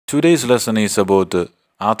Today's lesson is about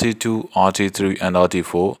RT-2, RT-3 and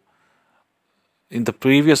RT-4. In the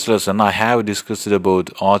previous lesson, I have discussed about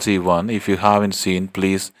RT-1. If you haven't seen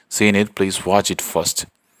it, please watch it first.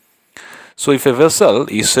 So if a vessel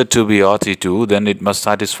is said to be RT-2, then it must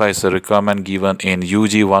satisfy the requirement given in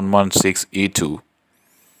UG 116E2.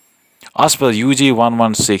 As per UG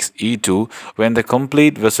 116E2, when the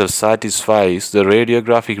complete vessel satisfies the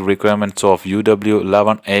radiographic requirements of UW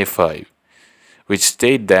 11A5, which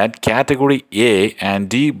state that category A and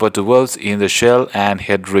D but welds in the shell and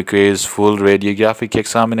head requires full radiographic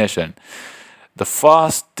examination. The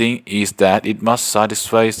first thing is that it must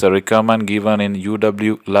satisfy the requirement given in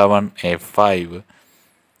UW 11A5.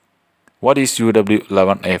 What is UW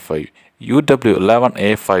 11A5? UW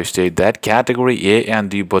 11A5 states that category A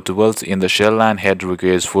and D but welds in the shell and head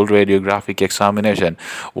requires full radiographic examination.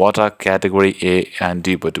 What are category A and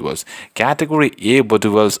D but welds? Category A but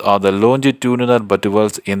welds are the longitudinal but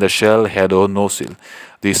welds in the shell, head or nozzle.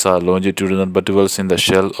 These are longitudinal but welds in the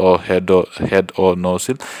shell or head or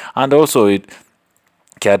nozzle. And also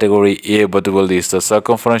category A but weld is the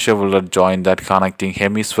circumferential welded joint that connecting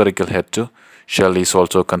hemispherical head to shell is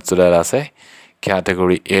also considered as a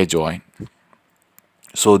category A joint.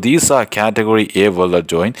 So these are category A welded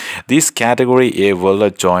joint. This category A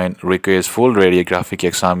welded joint requires full radiographic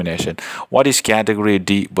examination. What is category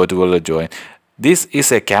D butt welded joint? This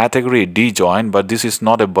is a category D joint, but this is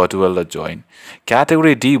not a butt welded joint.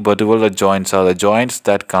 Category D butt welded joints are the joints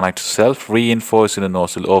that connect self-reinforced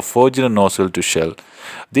nozzle or forged nozzle to shell.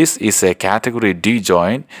 This is a category D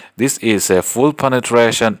joint. This is a full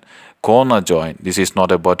penetration corner joint. This is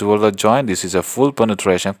not a butt welded joint. This is a full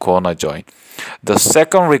penetration corner joint. The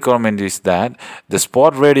second requirement is that the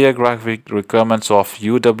spot radiographic requirements of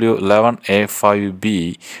UW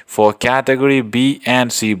 11A5B for category B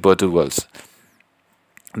and C butt welds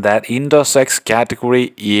that intersects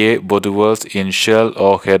category A butt welds in shell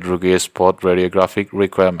or head requires spot radiographic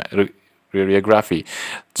radiography.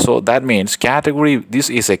 So that means this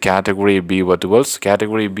is a category B butt welds.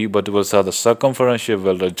 Category B butt welds are the circumferential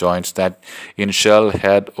welded joints that in shell,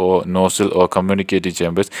 head or nozzle or communicating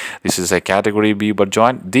chambers. This is a category B butt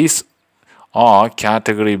joint. These are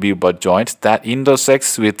category B butt joints that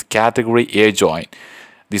intersects with category A joint.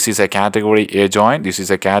 This is a category A joint. This is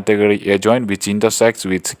a category A joint which intersects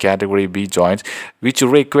with category B joints, which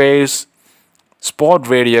requires spot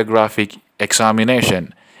radiographic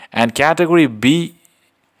examination. And category B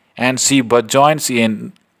and C butt joints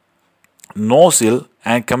in nozzle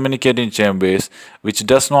and communicating chambers, which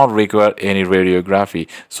does not require any radiography.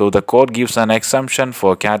 So the code gives an exemption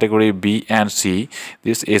for category B and C.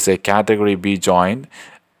 This is a category B joint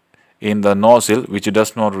in the nozzle which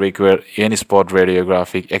does not require any spot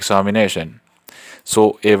radiographic examination.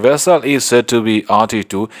 So a vessel is said to be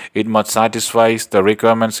RT2. It must satisfy the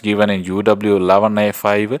requirements given in UW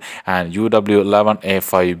 11A5 and UW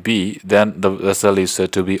 11A5B. Then the vessel is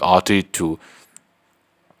said to be RT2.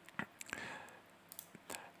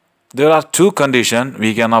 There are two conditions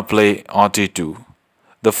we can apply RT2.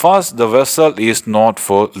 The first, the vessel is not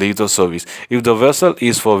for lethal service. If the vessel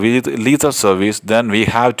is for lethal service, then we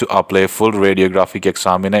have to apply full radiographic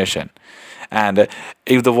examination. And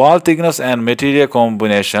if the wall thickness and material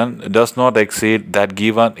combination does not exceed that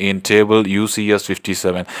given in table UCS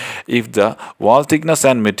 57, if the wall thickness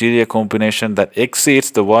and material combination that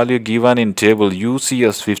exceeds the value given in table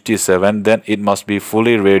UCS 57, then it must be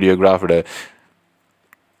fully radiographed.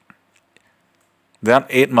 Then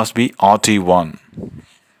it must be RT1.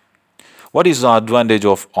 What is the advantage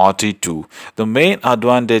of RT2? The main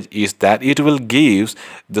advantage is that it will give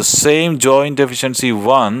the same joint efficiency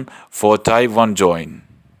 1 for type 1 joint.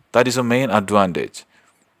 That is the main advantage,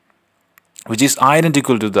 which is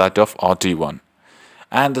identical to that of RT1.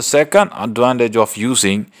 And the second advantage of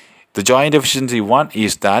using the joint efficiency 1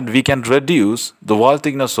 is that we can reduce the wall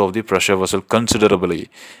thickness of the pressure vessel considerably,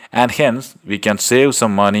 and hence we can save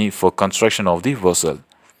some money for construction of the vessel.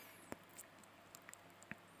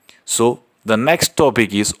 So the next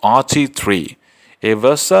topic is RT3. A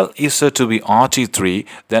vessel is said to be RT3,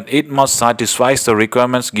 then it must satisfy the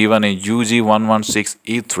requirements given in UG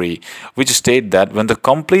 116E3, which state that when the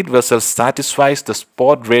complete vessel satisfies the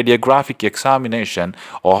spot radiographic examination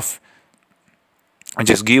of which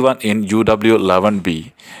is given in UW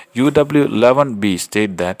 11B. UW 11B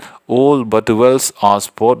state that all butt welds are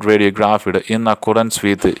spot radiographed in accordance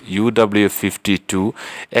with UW 52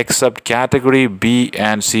 except category B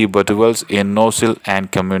and C butt welds in nozzle and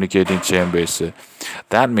communicating chambers.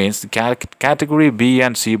 That means the category B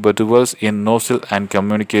and C butt welds in nozzle and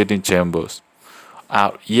communicating chambers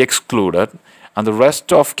are excluded, and the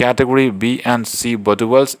rest of category B and C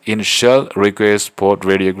butterwells in shell requires spot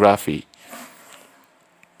radiography.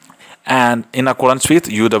 And in accordance with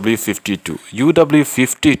UW52,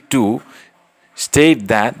 UW52 state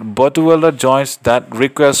that butterwelder joints that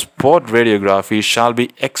require spot radiography shall be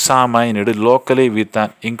examined locally with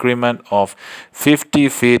an increment of 50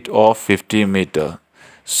 feet or 50 meter.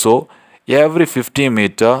 So every 50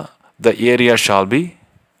 meter the area shall be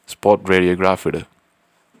spot radiographed.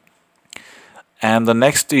 And the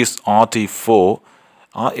next is RT-4.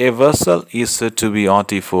 A vessel is said to be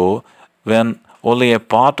RT-4 when only a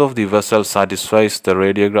part of the vessel satisfies the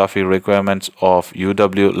radiography requirements of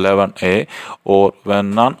UW11A, or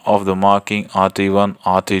when none of the marking RT1,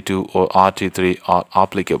 RT2 or RT3 are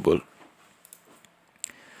applicable.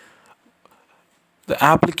 The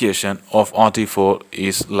application of RT4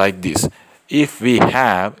 is like this. If we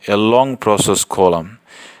have a long process column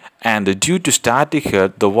and due to static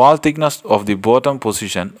head the wall thickness of the bottom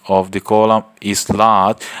position of the column is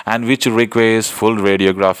large and which requires full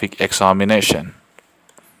radiographic examination.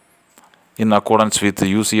 In accordance with the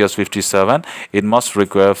UCS 57, it must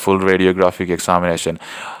require full radiographic examination.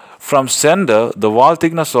 From center, the wall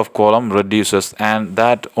thickness of column reduces and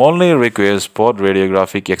that only requires spot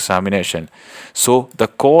radiographic examination. So the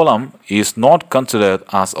column is not considered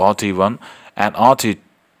as RT1 and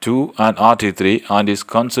RT2 and RT3 and is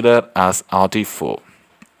considered as RT4.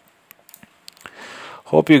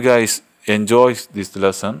 Hope you guys enjoy this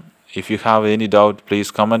lesson. If you have any doubt,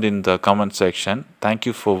 please comment in the comment section. Thank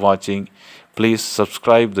you for watching. Please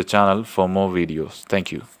subscribe the channel for more videos.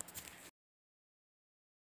 Thank you.